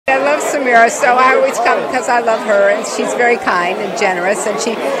premiere, so I always come because I love her, and she's very kind and generous, and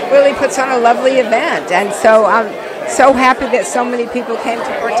she really puts on a lovely event. And so I'm so happy that so many people came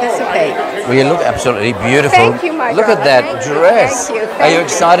to participate. Well, you look absolutely beautiful. Thank you, my Look darling. at that dress. Thank you. Are you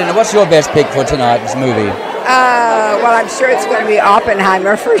excited? And what's your best pick for tonight's movie? Well, I'm sure it's going to be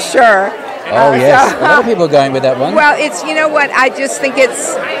Oppenheimer for sure. Oh, yes. So, a lot of people are going with that one. Well, it's, you know what, I just think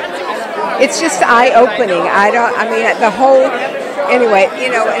it's just eye-opening. Anyway, you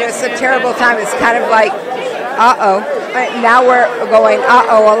know, and it's a terrible time. It's kind of like, uh-oh. Now we're going,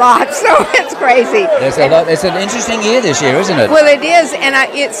 uh-oh, a lot, so it's crazy. There's a lot. It's an interesting year this year, isn't it? Well, it is, and I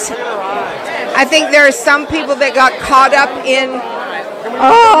think there are some people that got caught up in,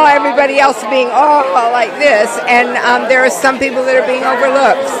 everybody else being, like this, and there are some people that are being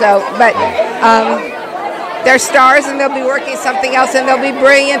overlooked. So, but they're stars, and they'll be working something else, and they'll be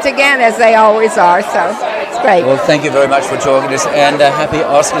brilliant again, as they always are, so it's great. Well, thank you very much for talking to us, and happy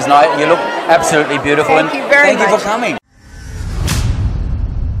Oscars night. You look absolutely beautiful. Thank you very much. Thank you for coming.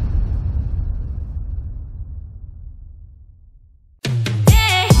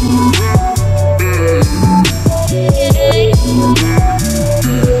 Yeah.